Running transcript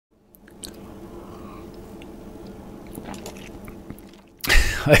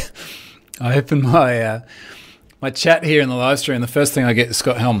I open my chat here in the live stream. The first thing I get is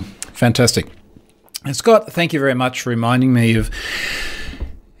Scott Helm. Fantastic. And Scott, thank you very much for reminding me of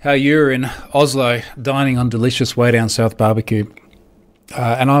how you were in Oslo dining on delicious Way Down South barbecue.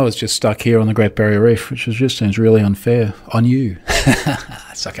 And I was just stuck here on the Great Barrier Reef, which just seems really unfair on you.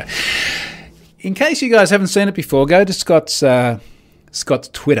 It's okay. In case you guys haven't seen it before, go to Scott's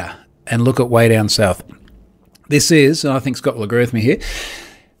Twitter and look at Way Down South. This is, and I think Scott will agree with me here,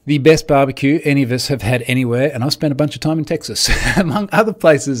 the best barbecue any of us have had anywhere, and I've spent a bunch of time in Texas, among other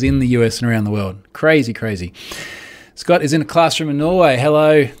places in the US and around the world. Crazy, crazy. Scott is in a classroom in Norway.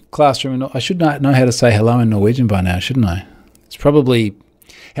 Hello, classroom in Norway. I should know how to say hello in Norwegian by now, shouldn't I? It's probably,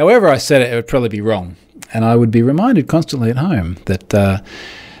 however I said it, it would probably be wrong. And I would be reminded constantly at home that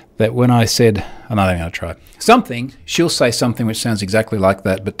when I said, I'm not even going to try something, she'll say something which sounds exactly like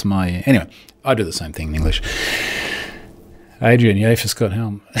that, but to my, anyway, I do the same thing in English. Adrian, yay for Scott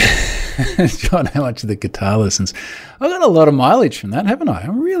Helm. John, how much of the guitar lessons? I got a lot of mileage from that, haven't I?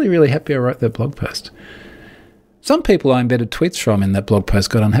 I'm really, really happy I wrote that blog post. Some people I embedded tweets from in that blog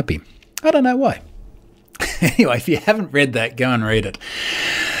post got unhappy. I don't know why. Anyway, if you haven't read that, go and read it.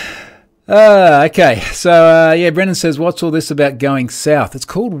 Okay, so Brendan says, what's all this about going south? It's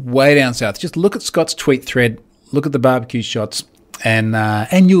called Way Down South. Just look at Scott's tweet thread, look at the barbecue shots,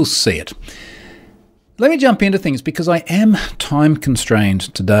 and you'll see it. Let me jump into things because I am time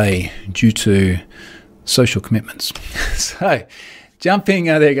constrained today due to social commitments. So, jumping,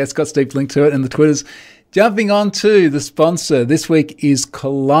 there you go, Scott's deep link to it and the Twitters. Jumping on to the sponsor this week is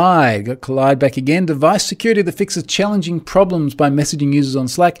Kolide. Got Kolide back again. Device security that fixes challenging problems by messaging users on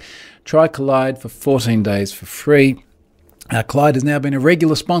Slack. Try Kolide for 14 days for free. Kolide has now been a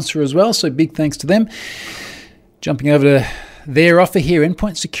regular sponsor as well, so big thanks to them. Jumping over to their offer here,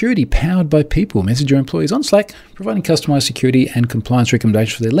 endpoint security powered by people. Message your employees on Slack, providing customized security and compliance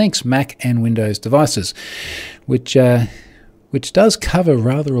recommendations for their Linux, Mac and Windows devices, which does cover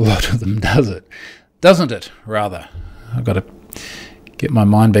rather a lot of them, does it? Doesn't it, rather? I've got to get my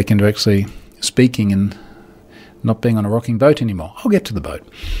mind back into actually speaking and not being on a rocking boat anymore. I'll get to the boat.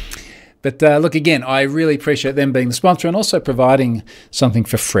 But look, again, I really appreciate them being the sponsor and also providing something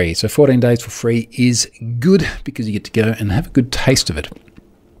for free. So 14 days for free is good because you get to go and have a good taste of it.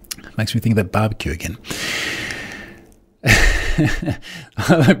 Makes me think of that barbecue again.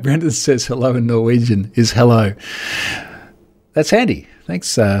 Brendan says hello in Norwegian is hello. That's handy.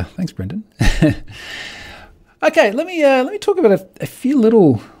 Thanks, Brendan. Okay, let me talk about a few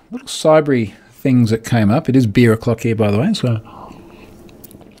little cybery things that came up. It is beer o'clock here, by the way, so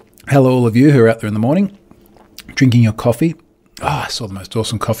hello all of you who are out there in the morning drinking your coffee. I saw the most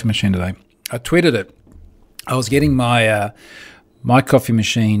awesome coffee machine today. I tweeted it. I was getting my my coffee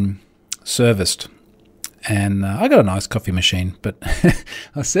machine serviced, and I got a nice coffee machine, but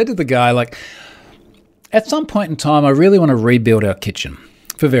I said to the guy, like, at some point in time, I really want to rebuild our kitchen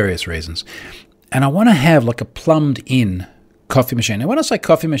for various reasons. And I want to have like a plumbed-in coffee machine. Now, when I say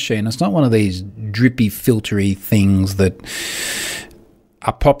coffee machine, it's not one of these drippy, filtery things that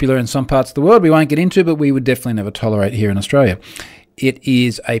are popular in some parts of the world we won't get into, but we would definitely never tolerate here in Australia. It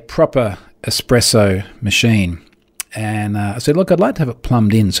is a proper espresso machine. And I said, look, I'd like to have it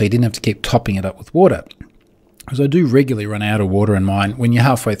plumbed in so you didn't have to keep topping it up with water, because I do regularly run out of water in mine when you're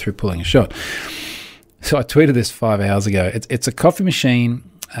halfway through pulling a shot. So I tweeted this 5 hours ago. It's a coffee machine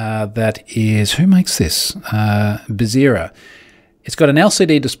that is, who makes this? Bezira. It's got an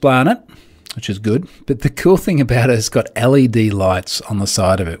LCD display on it, which is good. But the cool thing about it is it's got LED lights on the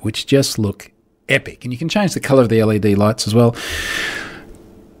side of it, which just look epic. And you can change the color of the LED lights as well.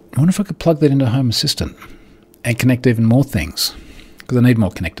 I wonder if I could plug that into Home Assistant and connect even more things, because I need more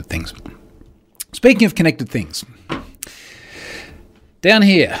connected things. Speaking of connected things, down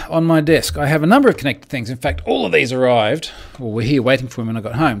here on my desk, I have a number of connected things. In fact, all of these arrived, or were here waiting for me when I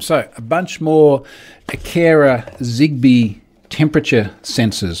got home. So a bunch more Aqara Zigbee temperature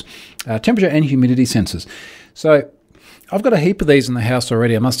sensors, temperature and humidity sensors. So I've got a heap of these in the house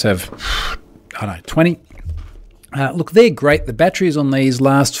already. I must have, 20. Look, they're great. The batteries on these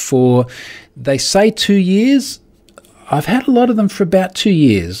last for, they say 2 years. I've had a lot of them for about 2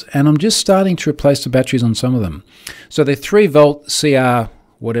 years, and I'm just starting to replace the batteries on some of them. So they're 3-volt CR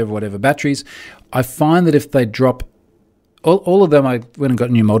whatever batteries. I find that if they drop, all of them, I went and got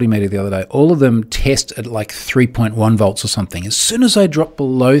a new multimeter the other day, all of them test at like 3.1 volts or something. As soon as I drop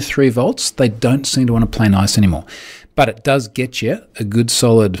below 3 volts, they don't seem to want to play nice anymore. But it does get you a good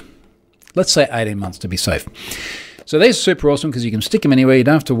solid, let's say 18 months to be safe. So these are super awesome because you can stick them anywhere. You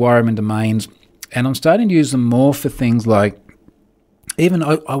don't have to wire them into mains. And I'm starting to use them more for things like even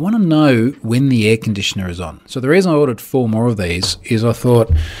I want to know when the air conditioner is on. So the reason I ordered 4 more of these is I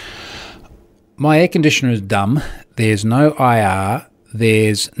thought my air conditioner is dumb. There's no IR.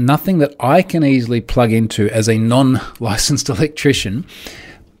 There's nothing that I can easily plug into as a non-licensed electrician.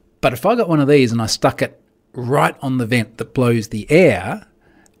 But if I got one of these and I stuck it right on the vent that blows the air,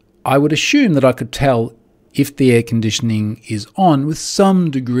 I would assume that I could tell if the air conditioning is on with some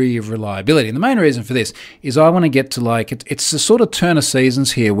degree of reliability. And the main reason for this is I want to get to it's a sort of turn of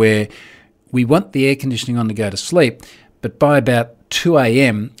seasons here where we want the air conditioning on to go to sleep, but by about 2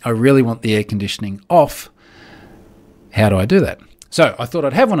 a.m, I really want the air conditioning off. How do I do that? So I thought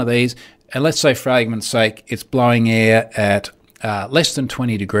I'd have one of these, and let's say for argument's sake, it's blowing air at less than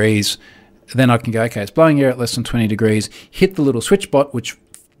 20 degrees. Then I can go, okay, it's blowing air at less than 20 degrees, hit the little switch bot, which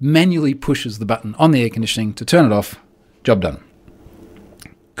manually pushes the button on the air conditioning to turn it off. Job done.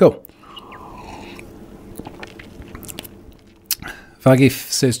 Cool. Vagif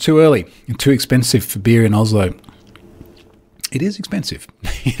says too early and too expensive for beer in Oslo. It is expensive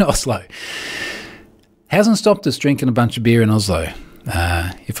in Oslo. Hasn't stopped us drinking a bunch of beer in Oslo,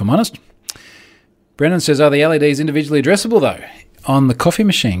 if I'm honest. Brennan says, are the LEDs individually addressable though? On the coffee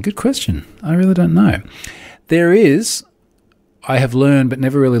machine? Good question. I really don't know. There is, I have learned but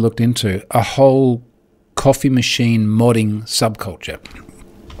never really looked into, a whole coffee machine modding subculture.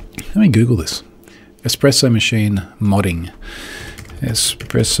 Let me Google this. Espresso machine modding.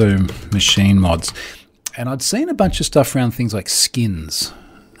 Espresso machine mods. And I'd seen a bunch of stuff around things like skins.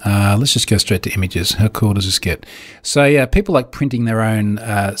 Let's just go straight to images. How cool does this get? So yeah, people like printing their own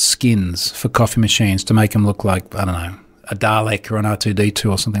skins for coffee machines to make them look like, I don't know, a Dalek or an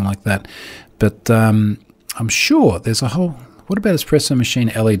R2-D2 or something like that. But I'm sure there's a whole... What about espresso machine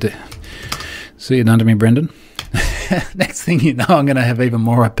LED? See it under me, Brendan? Next thing you know, I'm going to have even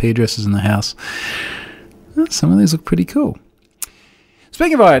more IP addresses in the house. Some of these look pretty cool.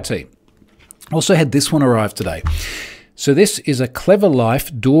 Speaking of IoT, also had this one arrive today. So this is a Clever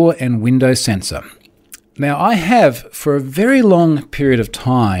Life door and window sensor. Now, I have, for a very long period of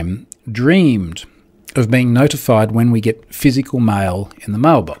time, dreamed of being notified when we get physical mail in the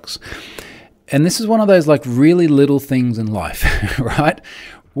mailbox. And this is one of those like really little things in life, right?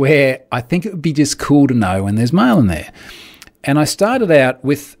 Where I think it would be just cool to know when there's mail in there. And I started out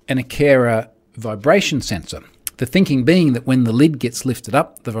with an Aqera vibration sensor. The thinking being that when the lid gets lifted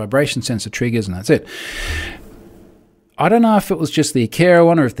up, the vibration sensor triggers and that's it. I don't know if it was just the Aqera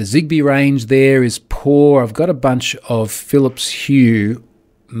one or if the Zigbee range there is poor. I've got a bunch of Philips Hue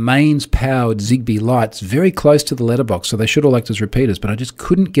mains-powered Zigbee lights very close to the letterbox, so they should all act as repeaters, but I just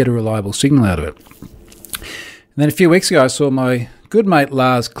couldn't get a reliable signal out of it. And then a few weeks ago, I saw my good mate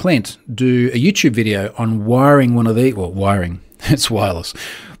Lars Klint do a YouTube video on wiring one of these, well, wiring, it's wireless,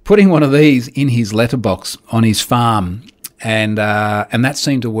 putting one of these in his letterbox on his farm, and that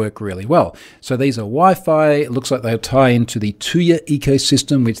seemed to work really well. So these are Wi-Fi. It looks like they'll tie into the Tuya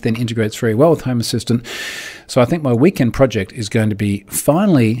ecosystem, which then integrates very well with Home Assistant. So I think my weekend project is going to be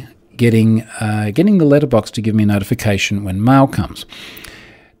finally getting the letterbox to give me a notification when mail comes.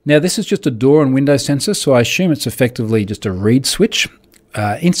 Now, this is just a door and window sensor, so I assume it's effectively just a reed switch.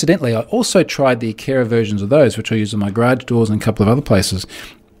 Incidentally, I also tried the Aqera versions of those, which I use on my garage doors and a couple of other places,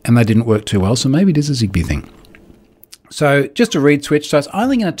 and they didn't work too well, so maybe it is a Zigbee thing. So just a reed switch, so it's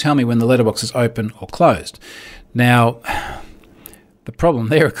only going to tell me when the letterbox is open or closed. Now, the problem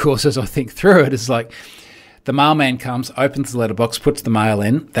there, of course, as I think through it, is like the mailman comes, opens the letterbox, puts the mail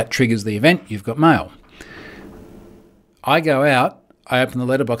in, that triggers the event, you've got mail. I go out, I open the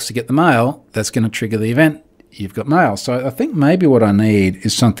letterbox to get the mail, that's going to trigger the event, you've got mail. So I think maybe what I need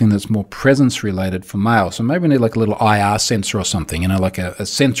is something that's more presence related for mail. So maybe we need like a little IR sensor or something, like a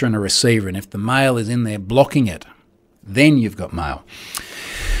sensor and a receiver, and if the mail is in there blocking it, then you've got mail.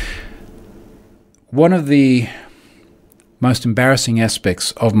 One of the most embarrassing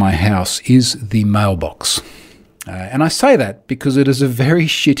aspects of my house is the mailbox. And I say that because it is a very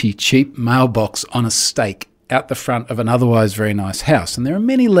shitty, cheap mailbox on a stake out the front of an otherwise very nice house. And there are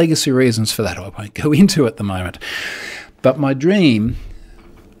many legacy reasons for that I won't go into at the moment. But my dream,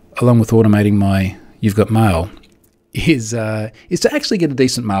 along with automating my You've Got Mail, is to actually get a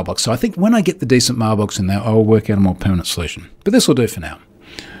decent mailbox. So I think when I get the decent mailbox in there, I'll work out a more permanent solution. But this will do for now.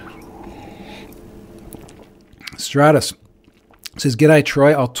 Stratus says, G'day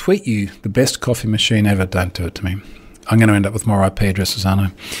Troy, I'll tweet you the best coffee machine ever. Don't do it to me. I'm going to end up with more IP addresses, aren't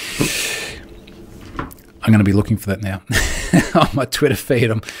I? I'm going to be looking for that now on my Twitter feed.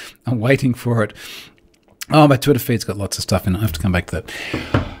 I'm waiting for it. Oh, my Twitter feed's got lots of stuff in it. I have to come back to that.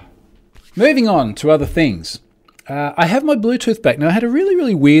 Moving on to other things. I have my Bluetooth back. Now, I had a really,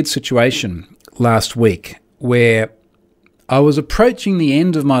 really weird situation last week where I was approaching the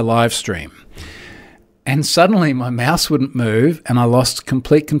end of my live stream, and suddenly my mouse wouldn't move, and I lost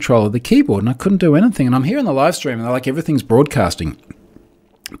complete control of the keyboard, and I couldn't do anything. And I'm here in the live stream, and they're like, everything's broadcasting,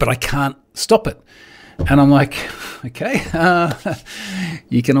 but I can't stop it. And I'm like, okay,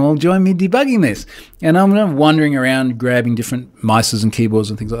 you can all join me debugging this. And I'm wandering around grabbing different mices and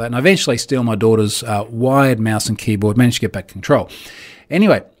keyboards and things like that. And I eventually steal my daughter's wired mouse and keyboard, managed to get back control.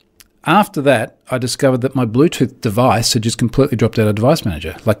 Anyway, after that, I discovered that my Bluetooth device had just completely dropped out of Device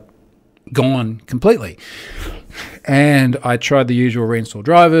Manager, like gone completely. And I tried the usual reinstall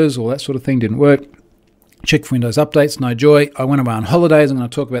drivers, all that sort of thing, didn't work. Check for Windows updates, no joy. I went away on holidays. I'm going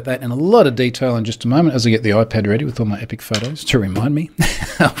to talk about that in a lot of detail in just a moment as I get the iPad ready with all my epic photos to remind me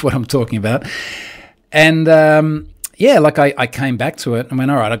of what I'm talking about. And I came back to it and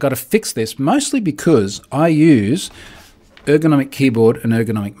went, all right, I've got to fix this, mostly because I use ergonomic keyboard and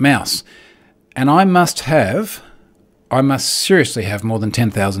ergonomic mouse. And I must seriously have more than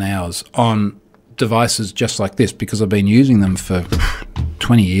 10,000 hours on devices just like this because I've been using them for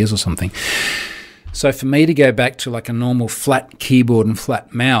 20 years or something. So for me to go back to like a normal flat keyboard and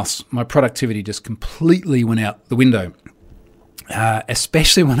flat mouse, my productivity just completely went out the window,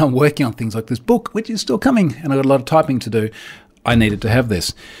 especially when I'm working on things like this book, which is still coming, and I've got a lot of typing to do. I needed to have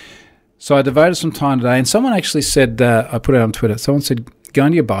this. So I devoted some time today, and someone actually said, I put it on Twitter, someone said, go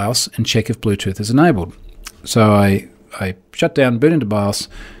into your BIOS and check if Bluetooth is enabled. So I shut down, boot into BIOS,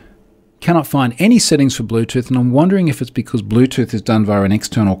 cannot find any settings for Bluetooth, and I'm wondering if it's because Bluetooth is done via an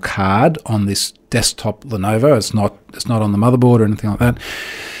external card on this desktop Lenovo. It's not on the motherboard or anything like that.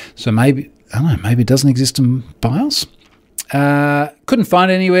 So maybe, I don't know, maybe it doesn't exist in BIOS. Couldn't find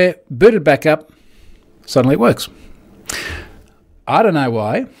it anywhere, booted back up, suddenly it works. I don't know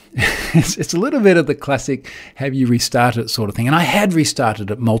why. It's a little bit of the classic have you restarted it sort of thing, and I had restarted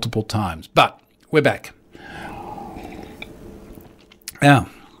it multiple times, but we're back. Now,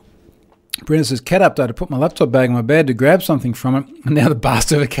 Brenda says, cat update. I put my laptop bag in my bed to grab something from it, and now the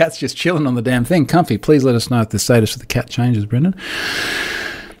bastard of a cat's just chilling on the damn thing. Comfy. Please let us know if the status of the cat changes, Brendan.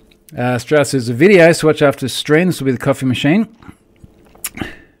 Strauss says, a video to watch after stream. This will be the coffee machine.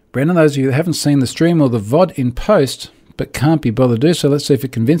 Brendan, those of you that haven't seen the stream or the VOD in post but can't be bothered to do so, let's see if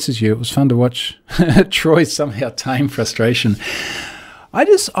it convinces you. It was fun to watch Troy's somehow tame frustration. I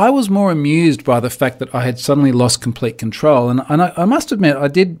was more amused by the fact that I had suddenly lost complete control, and I must admit, I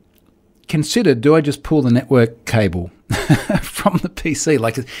did consider, do I just pull the network cable from the PC?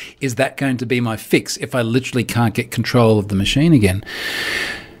 Like, is that going to be my fix if I literally can't get control of the machine again?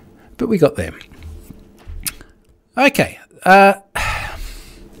 But we got there. Okay.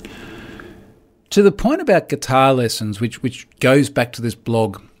 To the point about guitar lessons, which goes back to this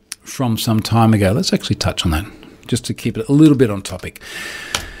blog from some time ago, let's actually touch on that, just to keep it a little bit on topic.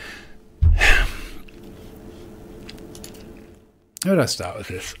 How did I start with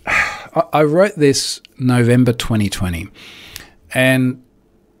this? I wrote this November 2020, and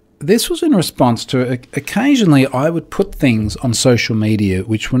this was in response to occasionally I would put things on social media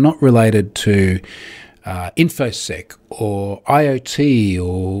which were not related to InfoSec or IoT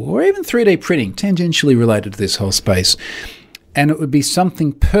or even 3D printing, tangentially related to this whole space, and it would be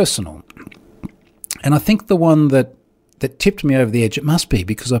something personal. And I think the one that tipped me over the edge, it must be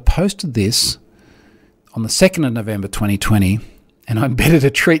because I posted this on the 2nd of November 2020, and I embedded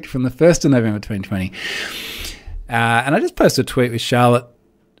a tweet from the 1st of November 2020. And I just posted a tweet with Charlotte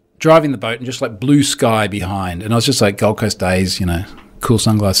driving the boat and just like blue sky behind. And I was just like Gold Coast days, cool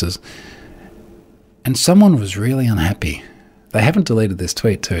sunglasses. And someone was really unhappy. They haven't deleted this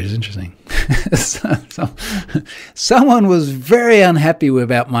tweet too, which is interesting. Someone was very unhappy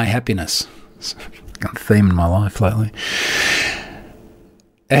about my happiness. It's a theme in my life lately.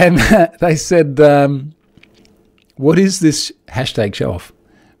 And they said, what is this hashtag show off?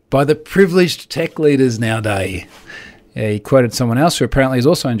 By the privileged tech leaders nowadays. Yeah, he quoted someone else who apparently is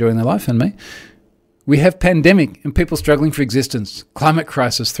also enjoying their life and me. We have pandemic and people struggling for existence. Climate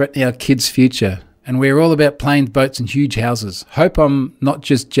crisis threatening our kids' future. And we're all about planes, boats and huge houses. Hope I'm not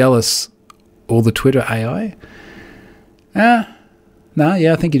just jealous all the Twitter AI. No,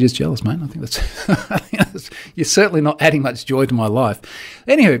 yeah, I think you're just jealous, mate. I think that's you're certainly not adding much joy to my life.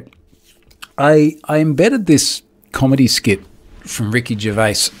 Anywho, I embedded this comedy skit from Ricky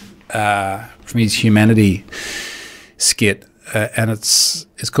Gervais, from his Humanity skit, and it's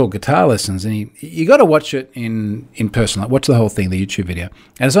called Guitar Lessons, and you got to watch it in person. Like, watch the whole thing, the YouTube video,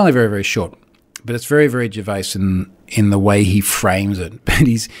 and it's only very, very short, but it's very, very Gervais in the way he frames it. But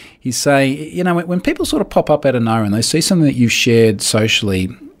he's saying, when people sort of pop up out of nowhere and they see something that you've shared socially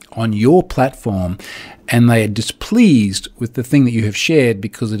on your platform and they are displeased with the thing that you have shared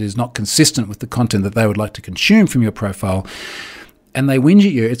because it is not consistent with the content that they would like to consume from your profile, and they whinge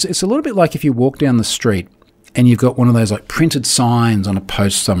at you. It's a little bit like if you walk down the street and you've got one of those like printed signs on a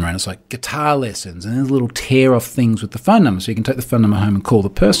post somewhere, and it's like guitar lessons, and there's little tear off things with the phone number, so you can take the phone number home and call the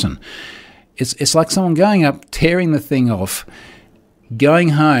person. It's like someone going up, tearing the thing off, going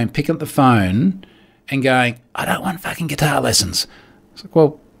home, picking up the phone, and going, I don't want fucking guitar lessons. It's like,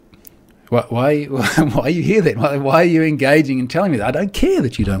 well, why are you here then? Why are you engaging and telling me that? I don't care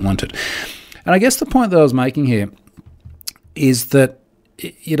that you don't want it. And I guess the point that I was making here is that,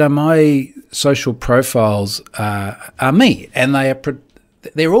 my social profiles are me, and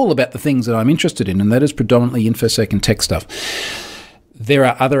they're all about the things that I'm interested in, and that is predominantly InfoSec and tech stuff. There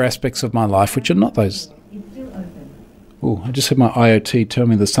are other aspects of my life which are not those. Oh, I just had my IoT tell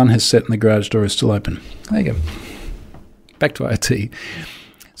me the sun has set and the garage door is still open. There you go. Back to IoT.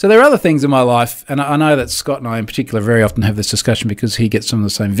 So there are other things in my life, and I know that Scott and I in particular very often have this discussion because he gets some of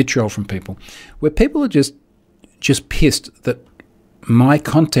the same vitriol from people, where people are just pissed that my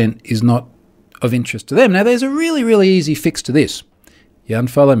content is not of interest to them. Now, there's a really, really easy fix to this. You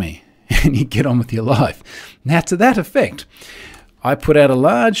unfollow me and you get on with your life. Now, to that effect, I put out a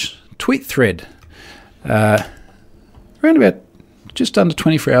large tweet thread around about just under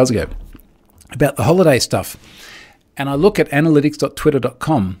 24 hours ago about the holiday stuff. And I look at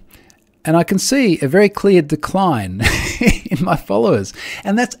analytics.twitter.com and I can see a very clear decline in my followers.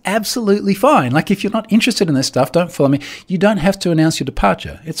 And that's absolutely fine. Like, if you're not interested in this stuff, don't follow me. You don't have to announce your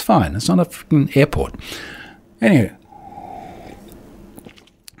departure. It's fine. It's not a freaking airport. Anyway,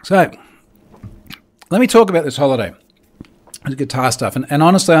 so let me talk about this holiday, the guitar stuff. And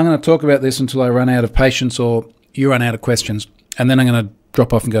honestly, I'm going to talk about this until I run out of patience or you run out of questions. And then I'm going to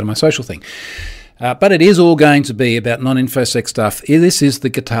drop off and go to my social thing. But it is all going to be about non-InfoSec stuff. This is the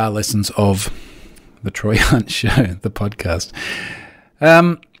guitar lessons of the Troy Hunt Show, the podcast.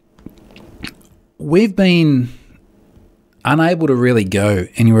 We've been unable to really go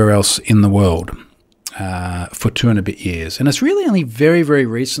anywhere else in the world for 2 and a bit years. And it's really only very, very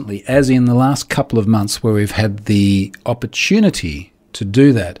recently, as in the last couple of months, where we've had the opportunity to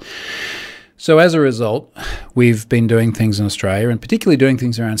do that. So as a result, we've been doing things in Australia, and particularly doing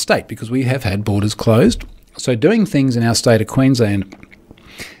things around state, because we have had borders closed. So doing things in our state of Queensland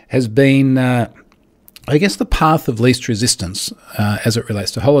has been, I guess, the path of least resistance as it relates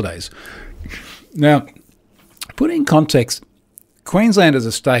to holidays. Now, put in context, Queensland as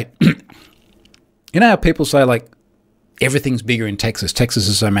a state, you know how people say, like, everything's bigger in Texas. Texas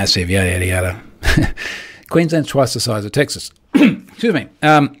is so massive, yada, yada, yada. Queensland's twice the size of Texas. Excuse me.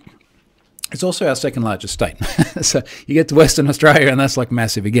 It's also our second largest state. So you get to Western Australia and that's like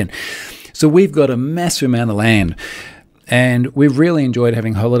massive again. So we've got a massive amount of land, and we've really enjoyed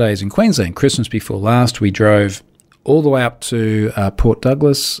having holidays in Queensland. Christmas before last, we drove all the way up to Port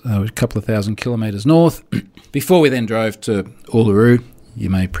Douglas, a couple of thousand kilometres north, before we then drove to Uluru, you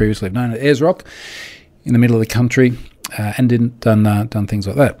may previously have known it, Ayers Rock, in the middle of the country, and done things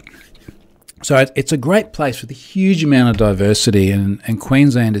like that. So it's a great place with a huge amount of diversity, and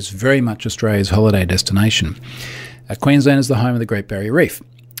Queensland is very much Australia's holiday destination. Queensland is the home of the Great Barrier Reef,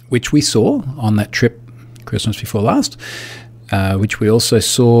 which we saw on that trip Christmas before last, which we also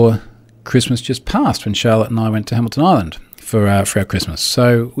saw Christmas just past when Charlotte and I went to Hamilton Island for our Christmas.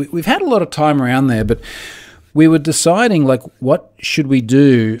 So we've had a lot of time around there, but we were deciding, like, what should we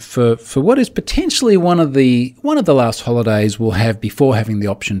do for what is potentially one of the last holidays we'll have before having the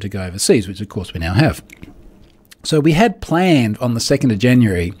option to go overseas, which of course we now have. So we had planned on the 2nd of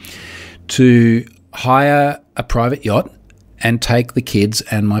January to hire a private yacht and take the kids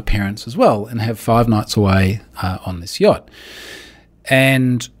and my parents as well and have 5 nights away on this yacht.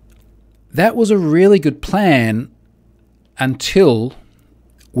 And that was a really good plan until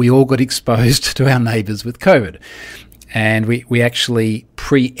we all got exposed to our neighbours with COVID. And we actually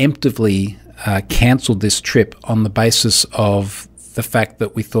preemptively cancelled this trip on the basis of the fact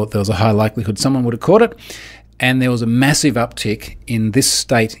that we thought there was a high likelihood someone would have caught it. And there was a massive uptick in this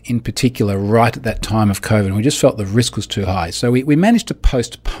state in particular right at that time of COVID. And we just felt the risk was too high. So we managed to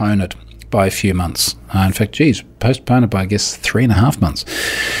postpone it by a few months. In fact, postpone it by, I guess, 3.5 months.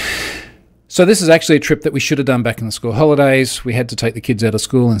 So this is actually a trip that we should have done back in the school holidays. We had to take the kids out of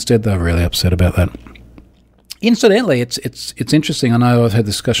school. Instead, they were really upset about that. Incidentally, it's interesting. I know I've had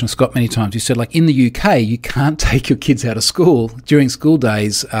this discussion with Scott many times. He said, like, in the UK, you can't take your kids out of school during school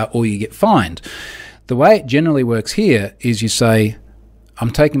days or you get fined. The way it generally works here is you say,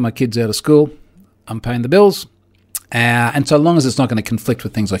 I'm taking my kids out of school, I'm paying the bills, And so long as it's not going to conflict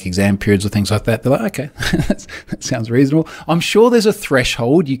with things like exam periods or things like that, they're like, okay, that sounds reasonable. I'm sure there's a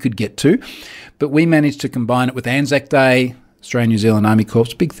threshold you could get to, but we managed to combine it with Anzac Day, Australian New Zealand Army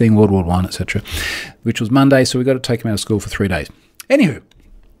Corps, big thing, World War I, etc., which was Monday, so we got to take him out of school for 3 days. Anywho,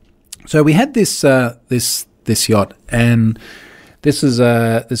 so we had this yacht, and this is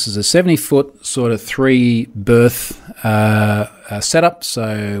a 70-foot sort of 3-berth setup.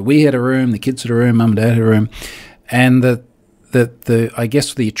 So we had a room, the kids had a room, mum and dad had a room. And the I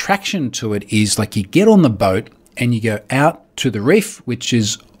guess the attraction to it is like you get on the boat and you go out to the reef, which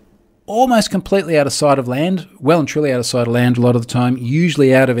is almost completely out of sight of land, well and truly out of sight of land a lot of the time,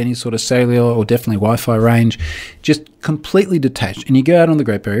 usually out of any sort of cellular or definitely Wi-Fi range, just completely detached. And you go out on the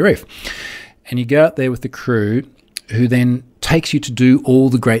Great Barrier Reef and you go out there with the crew who then takes you to do all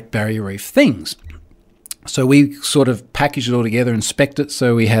the Great Barrier Reef things. So we sort of packaged it all together and spec'd it.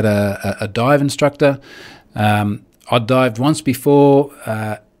 So we had a dive instructor. I'd dived once before.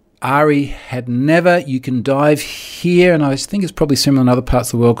 Ari had never. You can dive here, and I think it's probably similar in other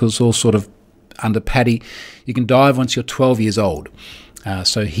parts of the world because it's all sort of under PADI. You can dive once you're 12 years old.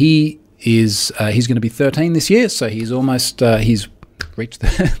 So he's going to be 13 this year, so he's almost he's reached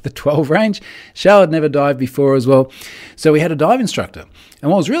the 12 range. Shell had never dived before as well. So we had a dive instructor. And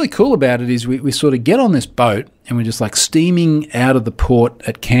what was really cool about it is we sort of get on this boat and we're just like steaming out of the port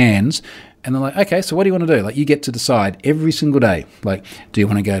at Cairns. And they're like, okay, so what do you want to do? Like, you get to decide every single day. Like, do you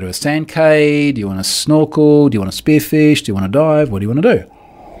want to go to a sand cay? Do you want to snorkel? Do you want to spearfish? Do you want to dive? What do you want to do?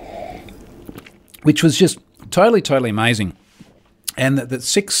 Which was just totally, totally amazing. And that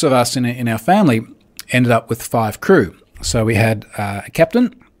 6 of us in our family ended up with 5 crew. So we had a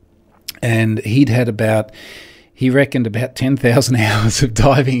captain, and he reckoned about 10,000 hours of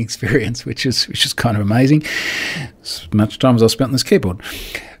diving experience, which is kind of amazing. As much time as I spent on this keyboard.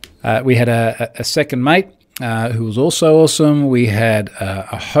 We had a second mate who was also awesome. We had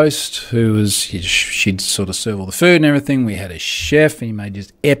a host she'd sort of serve all the food and everything. We had a chef, and he made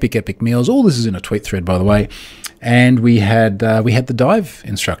just epic meals. All this is in a tweet thread, by the way. And we had the dive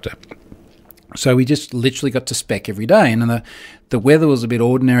instructor. So we just literally got to spec every day. And the weather was a bit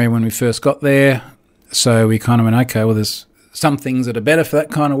ordinary when we first got there. So we kind of went, okay, well, there's some things that are better for that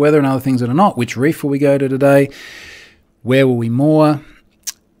kind of weather and other things that are not. Which reef will we go to today? Where will we moor?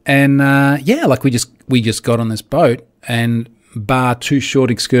 And like we just got on this boat, and bar 2 short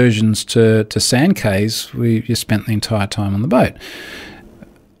excursions to sand cays, we just spent the entire time on the boat.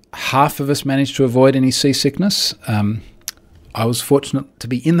 Half of us managed to avoid any seasickness. I was fortunate to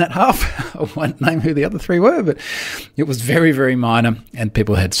be in that half. I won't name who the other 3 were, but it was very, very minor, and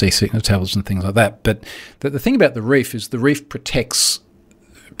people had seasickness tablets and things like that. But the thing about the reef is the reef protects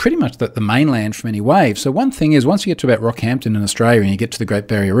pretty much the mainland from any waves. So one thing is, once you get to about Rockhampton in Australia and you get to the Great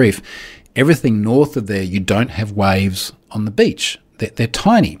Barrier Reef, everything north of there, you don't have waves on the beach. They're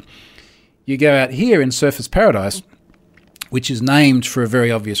tiny. You go out here in Surfers Paradise, which is named for a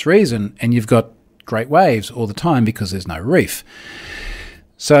very obvious reason, and you've got great waves all the time because there's no reef.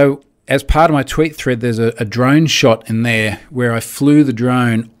 So as part of my tweet thread, there's a drone shot in there where I flew the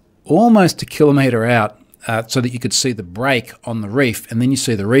drone almost a kilometre out so that you could see the break on the reef, and then you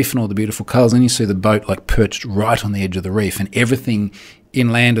see the reef and all the beautiful colours, and then you see the boat like perched right on the edge of the reef, and everything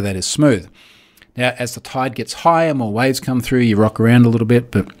inland of that is smooth. Now, as the tide gets higher, more waves come through, you rock around a little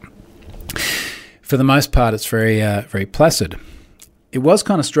bit, but for the most part, it's very, very placid. It was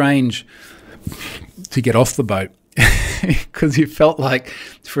kind of strange to get off the boat because you felt like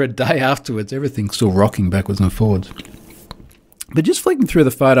for a day afterwards, everything's still rocking backwards and forwards. But just flicking through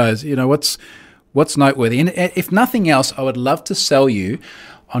the photos, what's noteworthy, and if nothing else, I would love to sell you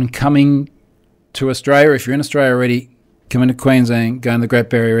on coming to Australia. If you're in Australia already, coming to Queensland, going to the Great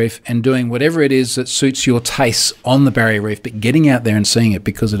Barrier Reef and doing whatever it is that suits your tastes on the Barrier Reef, but getting out there and seeing it,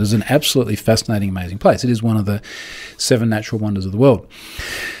 because it is an absolutely fascinating, amazing place. It is one of the 7 natural wonders of the world.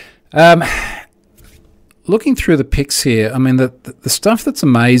 Looking through the pics here, I mean, the stuff that's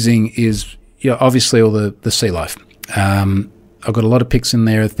amazing is obviously all the sea life. I've got a lot of pics in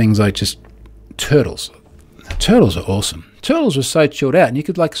there of things like just turtles. Turtles are awesome. Turtles are so chilled out, and you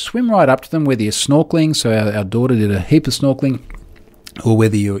could like swim right up to them, whether you're snorkeling. So our daughter did a heap of snorkeling, or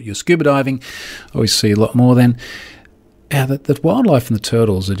whether you're scuba diving. I always see a lot more then. The wildlife and the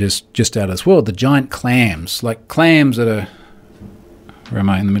turtles are just out of this world. The giant clams, like clams that are, where am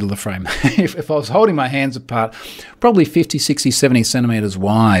I in the middle of the frame? if I was holding my hands apart, probably 50, 60, 70 centimetres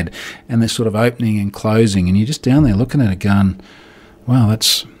wide, and they're sort of opening and closing, and you're just down there looking at it going, wow,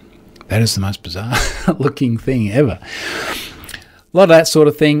 that is the most bizarre looking thing ever. A lot of that sort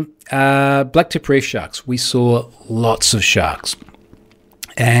of thing. Blacktip reef sharks. We saw lots of sharks.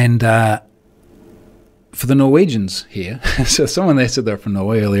 And for the Norwegians here, so someone there said they're from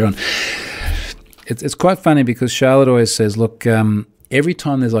Norway earlier on. It's quite funny because Charlotte always says, look, every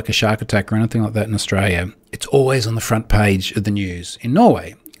time there's like a shark attack or anything like that in Australia, it's always on the front page of the news in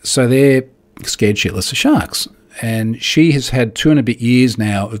Norway. So they're scared shitless of sharks. And she has had 2 and a bit years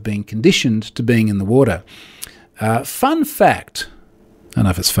now of being conditioned to being in the water. Fun fact, I don't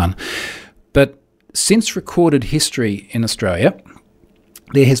know if it's fun, but since recorded history in Australia,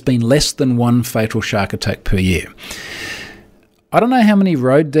 there has been less than 1 fatal shark attack per year. I don't know how many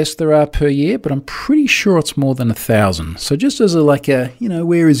road deaths there are per year, but I'm pretty sure it's more than 1,000. So just as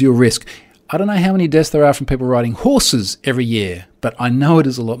where is your risk? I don't know how many deaths there are from people riding horses every year, but I know it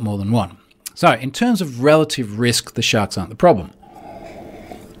is a lot more than 1. So in terms of relative risk, the sharks aren't the problem.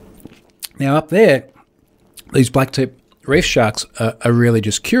 Now up there, these blacktip reef sharks are really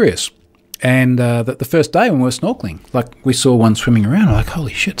just curious. And the first day when we were snorkeling, like we saw one swimming around, we're like,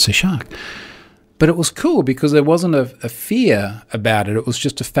 holy shit, it's a shark. But it was cool because there wasn't a fear about it. It was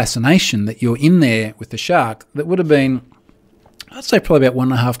just a fascination that you're in there with the shark that would have been, I'd say probably about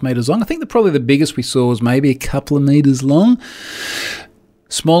 1.5 meters long. I think probably the biggest we saw was maybe a couple of meters long.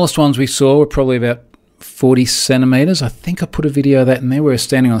 Smallest ones we saw were probably about 40 centimeters. I think I put a video of that in there. We were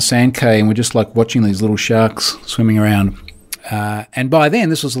standing on a sand cay and we're just like watching these little sharks swimming around. And by then,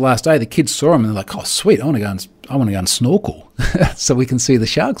 this was the last day, the kids saw them and they're like, oh, sweet, I want to go and snorkel so we can see the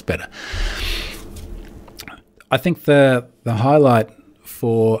sharks better. I think the highlight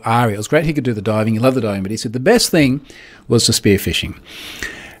for Ari, it was great he could do the diving, he loved the diving, but he said the best thing was the spearfishing.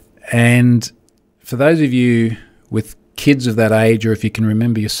 And for those of you with kids of that age, or if you can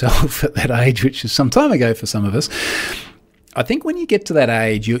remember yourself at that age, which is some time ago for some of us, I think when you get to that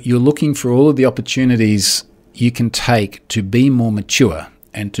age, you're looking for all of the opportunities you can take to be more mature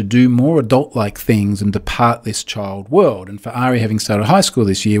and to do more adult-like things and depart this child world. And for Ari, having started high school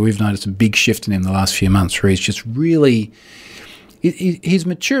this year, we've noticed a big shift in him the last few months where he's just really, he's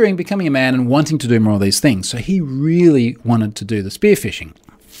maturing, becoming a man and wanting to do more of these things. So he really wanted to do the spearfishing.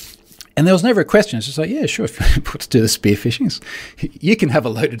 And there was never a question. It's just like, yeah, sure, if you want to do the spearfishing, you can have a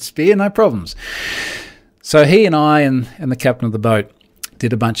loaded spear, no problems. So he and I and the captain of the boat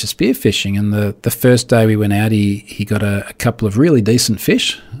did a bunch of spearfishing, and the first day we went out, he got a couple of really decent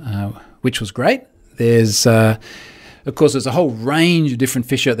fish, which was great. There's, of course, there's a whole range of different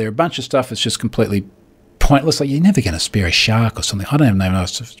fish out there. A bunch of stuff that's just completely pointless. Like, you're never going to spear a shark or something. I don't even know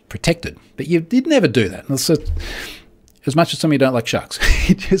if it's protected, but you did never do that. As much as some of you don't like sharks,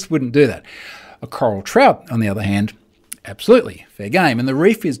 you just wouldn't do that. A coral trout, on the other hand, absolutely, fair game. And the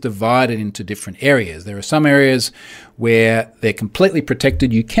reef is divided into different areas. There are some areas where they're completely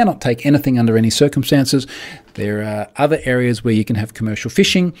protected. You cannot take anything under any circumstances. There are other areas where you can have commercial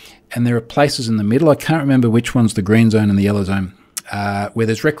fishing, and there are places in the middle, I can't remember which one's the green zone and the yellow zone, where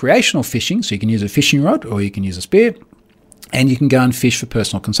there's recreational fishing, so you can use a fishing rod or you can use a spear, and you can go and fish for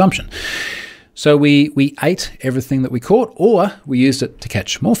personal consumption. So we ate everything that we caught, or we used it to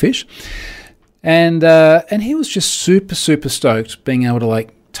catch more fish. And he was just super, super stoked being able to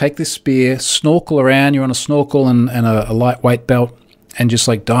like take this spear, snorkel around. You're on a snorkel and a lightweight belt, and just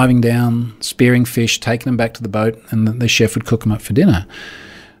like diving down, spearing fish, taking them back to the boat, and the chef would cook them up for dinner.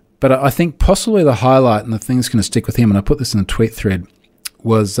 But I think possibly the highlight and the thing that's going to stick with him, and I put this in a tweet thread,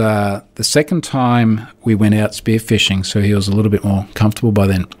 was the second time we went out spearfishing, so he was a little bit more comfortable by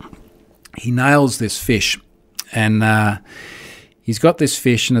then. He nails this fish, and he's got this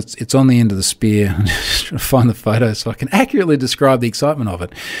fish, and it's on the end of the spear. I'm just trying to find the photo so I can accurately describe the excitement of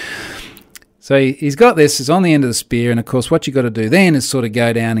it. So he's got this, it's on the end of the spear, and of course what you got to do then is sort of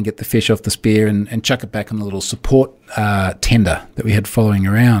go down and get the fish off the spear and chuck it back on the little support tender that we had following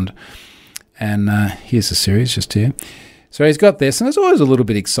around. And here's the series just here. So he's got this, and there's always a little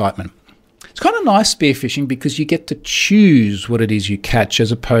bit of excitement. It's kind of nice spearfishing because you get to choose what it is you catch,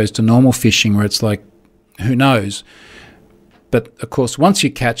 as opposed to normal fishing where it's like, who knows? But of course, once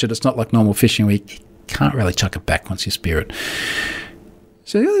you catch it, it's not like normal fishing where you can't really chuck it back once you spear it.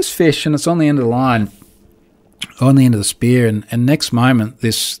 So you got this fish, and it's on the end of the line, on the end of the spear, and next moment,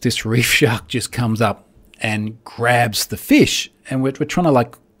 this reef shark just comes up and grabs the fish, and we're trying to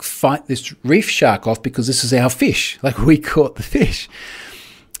like fight this reef shark off because this is our fish. Like, we caught the fish.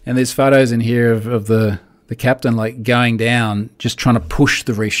 And there's photos in here of the captain like going down, just trying to push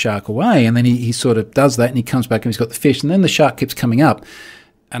the reef shark away. And then he sort of does that, and he comes back and he's got the fish. And then the shark keeps coming up,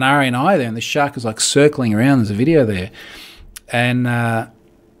 and Ari and I there, and the shark is like circling around. There's a video there. And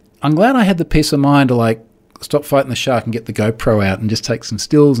I'm glad I had the peace of mind to like stop fighting the shark and get the GoPro out and just take some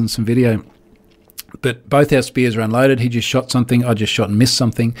stills and some video. But both our spears are unloaded. He just shot something. I just shot and missed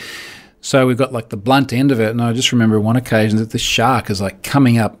something. So we've got like the blunt end of it. And I just remember one occasion that the shark is like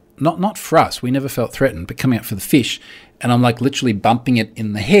coming up not for us. We never felt threatened, but coming up for the fish. And I'm like literally bumping it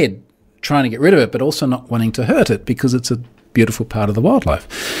in the head, trying to get rid of it, but also not wanting to hurt it because it's a beautiful part of the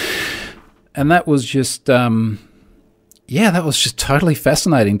wildlife. And that was just, that was just totally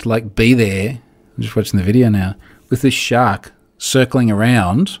fascinating to like be there. I'm just watching the video now with this shark circling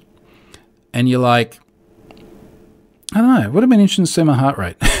around, and you're like, I don't know, it would have been interesting to see my heart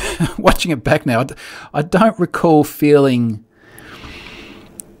rate. Watching it back now, I don't recall feeling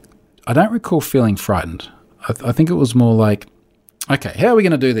frightened. I think it was more like, okay, how are we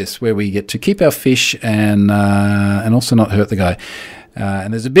going to do this where we get to keep our fish and also not hurt the guy?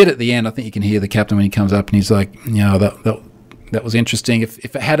 And there's a bit at the end, I think you can hear the captain when he comes up and he's like, that was interesting.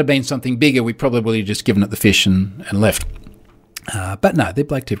 If it had been something bigger, we probably would have just given it the fish and left. But no, they're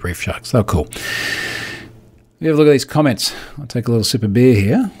black tip reef sharks. They're cool. We have a look at these comments. I'll take a little sip of beer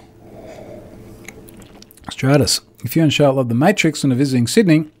here. Stratus, if you and Charlotte love The Matrix and are visiting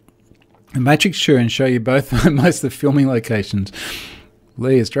Sydney, The Matrix sure and show you both most of the filming locations.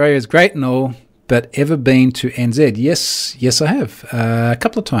 Lee, Australia is great and all, but ever been to NZ? Yes, I have. A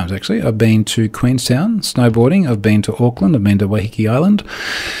couple of times, actually. I've been to Queenstown snowboarding. I've been to Auckland. I've been to Waiheke Island.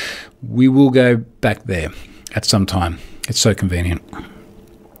 We will go back there at some time. It's so convenient.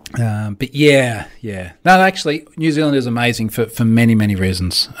 But yeah. No, actually, New Zealand is amazing for many, many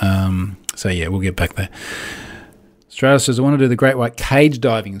reasons. So yeah, we'll get back there. Australia says, I want to do the great white cage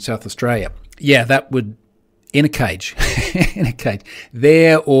diving in South Australia. Yeah, that would, in a cage. In a cage.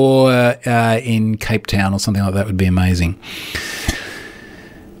 There or in Cape Town or something like that would be amazing.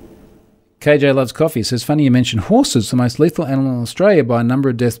 KJ Loves Coffee says, funny you mention horses. The most lethal animal in Australia by number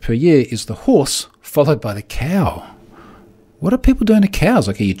of deaths per year is the horse, followed by the cow. What are people doing to cows?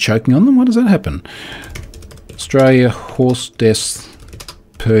 Like, are you choking on them? What does that happen? Australia horse deaths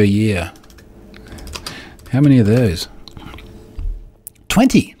per year. How many of those?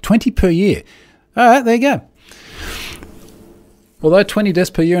 20 per year. All right, there you go. Although 20 deaths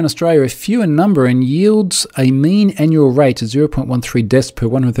per year in Australia are few in number and yields a mean annual rate of 0.13 deaths per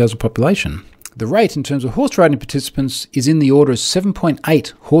 100,000 population, the rate in terms of horse riding participants is in the order of 7.8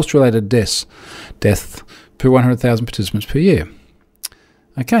 horse-related death per 100,000 participants per year.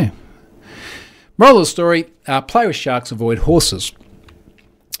 Okay. Moral of the story, play with sharks, avoid horses.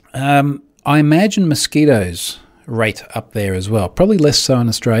 I imagine mosquitoes rate up there as well. Probably less so in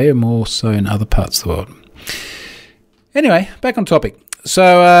Australia, more so in other parts of the world. Anyway, back on topic.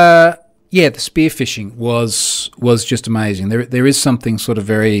 So, the spearfishing was just amazing. There is something sort of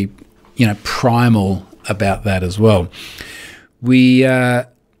very, primal about that as well. We had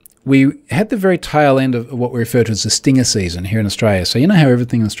the very tail end of what we refer to as the stinger season here in Australia. So you know how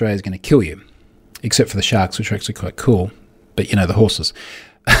everything in Australia is going to kill you, except for the sharks, which are actually quite cool. But, the horses.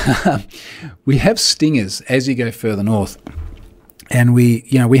 We have stingers as you go further north. And we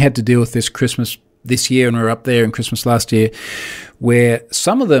had to deal with this Christmas this year, and we were up there in Christmas last year, where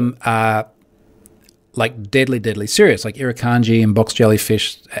some of them are like deadly, deadly serious, like irukandji and box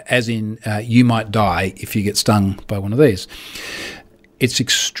jellyfish, as in you might die if you get stung by one of these. It's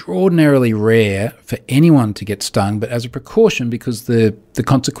extraordinarily rare for anyone to get stung, but as a precaution, because the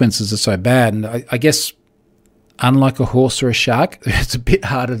consequences are so bad, and I guess unlike a horse or a shark, it's a bit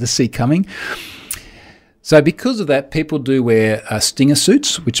harder to see coming. So because of that, people do wear stinger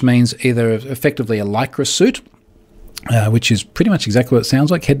suits, which means either effectively a lycra suit, which is pretty much exactly what it sounds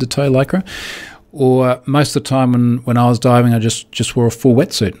like, head to toe lycra, or most of the time when I was diving, I just wore a full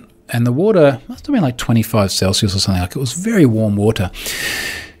wetsuit. And the water must have been like 25 Celsius or something like it. It was very warm water.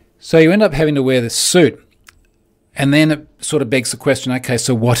 So you end up having to wear this suit. And then it sort of begs the question, okay,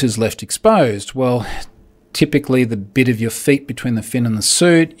 so what is left exposed? Well, typically the bit of your feet between the fin and the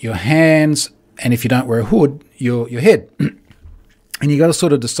suit, your hands, and if you don't wear a hood, your head. And you got to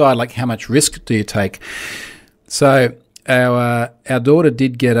sort of decide, like, how much risk do you take? So our daughter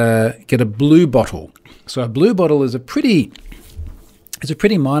did get a blue bottle. So a blue bottle is a pretty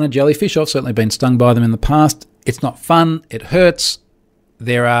minor jellyfish. I've certainly been stung by them in the past. It's not fun. It hurts.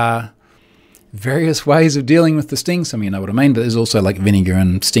 There are various ways of dealing with the sting. Some of you know what I mean, but there's also like vinegar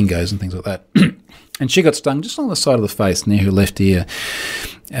and stingos and things like that. And she got stung just on the side of the face near her left ear.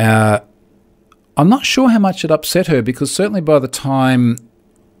 I'm not sure how much it upset her, because certainly by the time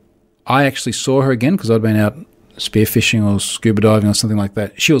I actually saw her again, because I'd been out spearfishing or scuba diving or something like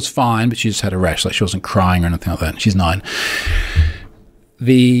that, she was fine, but she just had a rash. Like, she wasn't crying or anything like that. She's 9.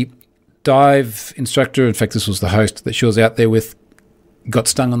 The dive instructor, in fact, this was the host that she was out there with, got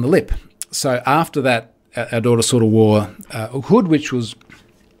stung on the lip. So after that, our daughter sort of wore a hood, which was,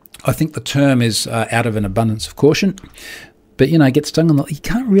 I think the term is out of an abundance of caution. But, get stung on you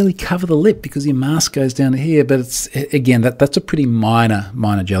can't really cover the lip because your mask goes down to here. But it's, again, that's a pretty minor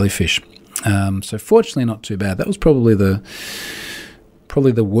jellyfish. So fortunately not too bad. That was probably the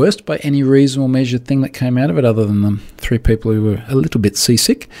worst by any reasonable measure thing that came out of it, other than the 3 people who were a little bit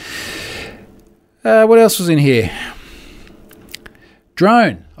seasick. What else was in here?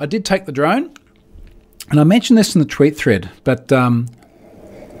 Drone. I did take the drone, and I mentioned this in the tweet thread, but I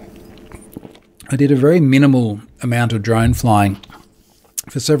did a very minimal amount of drone flying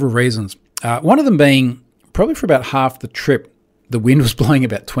for several reasons. One of them being probably for about half the trip, the wind was blowing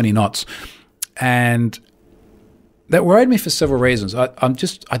about 20 knots, and that worried me for several reasons. I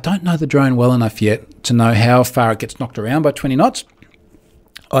don't know the drone well enough yet to know how far it gets knocked around by 20 knots.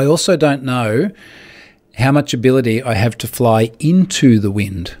 I also don't know how much ability I have to fly into the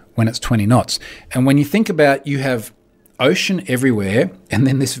wind when it's 20 knots. And when you think about, you have ocean everywhere and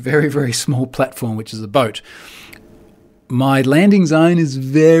then this very, very small platform, which is a boat. My landing zone is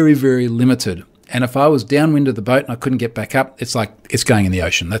very, very limited. And if I was downwind of the boat and I couldn't get back up, it's like it's going in the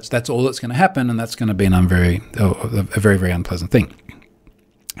ocean. That's all that's going to happen, and that's going to be a very, very unpleasant thing.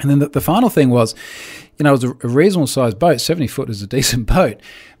 And then the final thing was, it was a reasonable sized boat. 70 foot is a decent boat,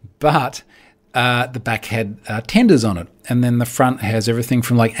 but the back had tenders on it, and then the front has everything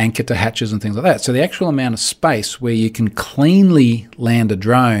from like anchor to hatches and things like that. So the actual amount of space where you can cleanly land a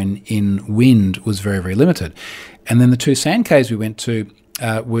drone in wind was very, very limited. And then the 2 sand caves we went to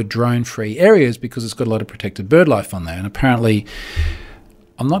were drone-free areas because it's got a lot of protected bird life on there. And apparently,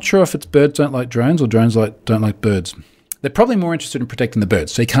 I'm not sure if it's birds don't like drones or drones don't like birds. They're probably more interested in protecting the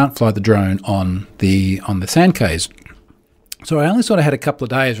birds, so you can't fly the drone on the sand caves. So I only sort of had a couple of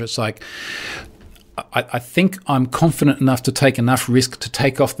days where it's like, I think I'm confident enough to take enough risk to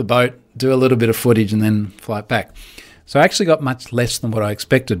take off the boat, do a little bit of footage, and then fly it back. So I actually got much less than what I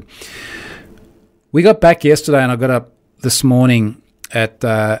expected. We got back yesterday, and I got up this morning at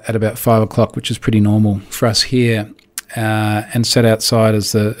about 5 o'clock, which is pretty normal for us here, and sat outside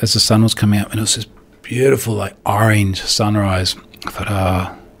as the sun was coming up, and it was this beautiful like orange sunrise. I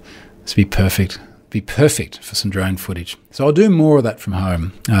thought, this would be perfect. Be perfect for some drone footage. So I'll do more of that from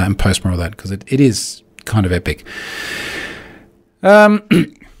home and post more of that because it is kind of epic.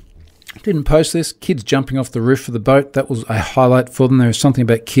 Didn't post this. Kids jumping off the roof of the boat. That was a highlight for them. There is something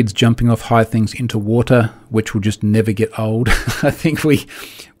about kids jumping off high things into water, which will just never get old. I think we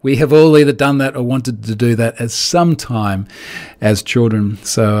have all either done that or wanted to do that at some time as children.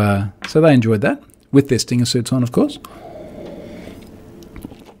 So they enjoyed that with their stinger suits on, of course.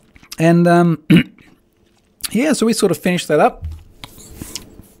 And so we sort of finished that up.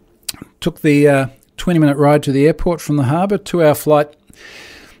 Took the 20-minute ride to the airport from the harbour, 2-hour flight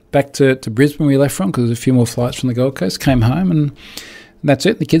back to Brisbane we left from because there's a few more flights from the Gold Coast, came home, and that's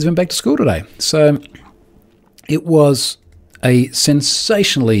it. The kids went back to school today. So it was a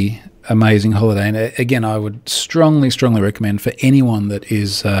sensationally amazing holiday. And again, I would strongly recommend for anyone that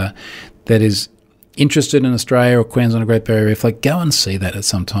is interested in Australia or Queensland or Great Barrier Reef, like go and see that at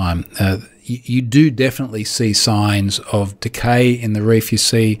some time. You do definitely see signs of decay in the reef. You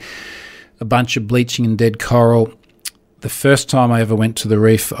see a bunch of bleaching and dead coral. The first time I ever went to the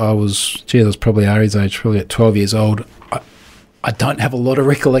reef, I was probably Ari's age, probably at 12 years old. I don't have a lot of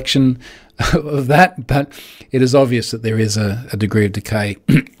recollection of that, but it is obvious that there is a degree of decay.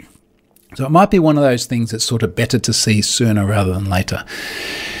 So it might be one of those things that's sort of better to see sooner rather than later.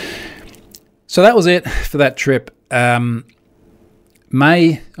 So that was it for that trip.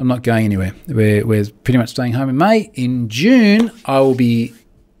 May, I'm not going anywhere. We're pretty much staying home in May. In June, I will be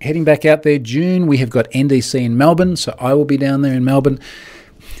heading back out there. June, we have got NDC in Melbourne, so I will be down there in Melbourne.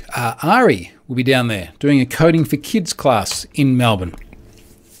 Ari will be down there doing a coding for kids class in Melbourne,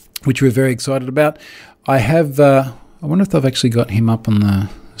 which we're very excited about. I wonder if I've actually got him up on the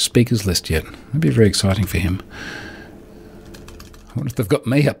speakers list yet. That'd be very exciting for him. I wonder if they've got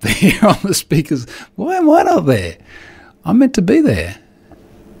me up there on the speakers. Why am I not there? I'm meant to be there.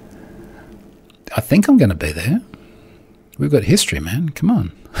 I think I'm going to be there. We've got history, man. Come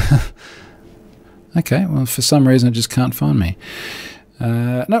on. Okay, well, for some reason it just can't find me.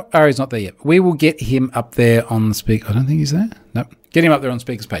 No, Ari's not there yet. We will get him up there on the speaker. I don't think he's there. No, get him up there on the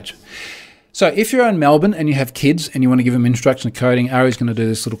speakers page. So if you're in Melbourne and you have kids and you want to give them introduction to coding, Ari's going to do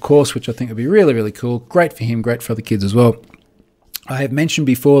this little course, which I think would be really, really cool. Great for him, great for other kids as well. I have mentioned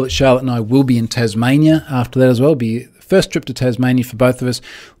before that Charlotte and I will be in Tasmania after that as well. Be the first trip to Tasmania for both of us.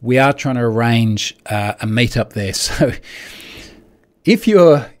 We are trying to arrange a meet-up there. So if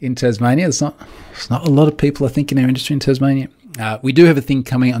you're in Tasmania, there's not a lot of people, I think, in our industry in Tasmania. We do have a thing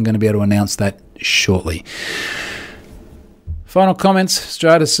coming. I'm going to be able to announce that shortly. Final comments.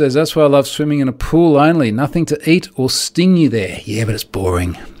 Stratus says, that's why I love swimming in a pool only. Nothing to eat or sting you there. Yeah, but it's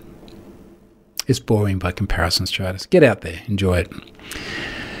boring. It's boring by comparison, Stratus. Get out there. Enjoy it.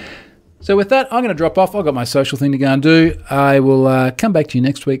 So with that, I'm going to drop off. I've got my social thing to go and do. I will come back to you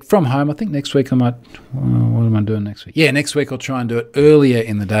next week from home. I think next week I might... what am I doing next week? Yeah, next week I'll try and do it earlier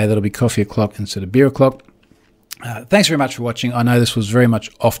in the day. That'll be coffee o'clock instead of beer o'clock. Thanks very much for watching. I know this was very much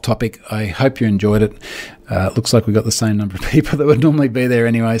off topic. I hope you enjoyed it. Looks like we got the same number of people that would normally be there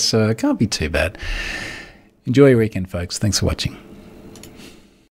anyway, so it can't be too bad. Enjoy your weekend, folks. Thanks for watching.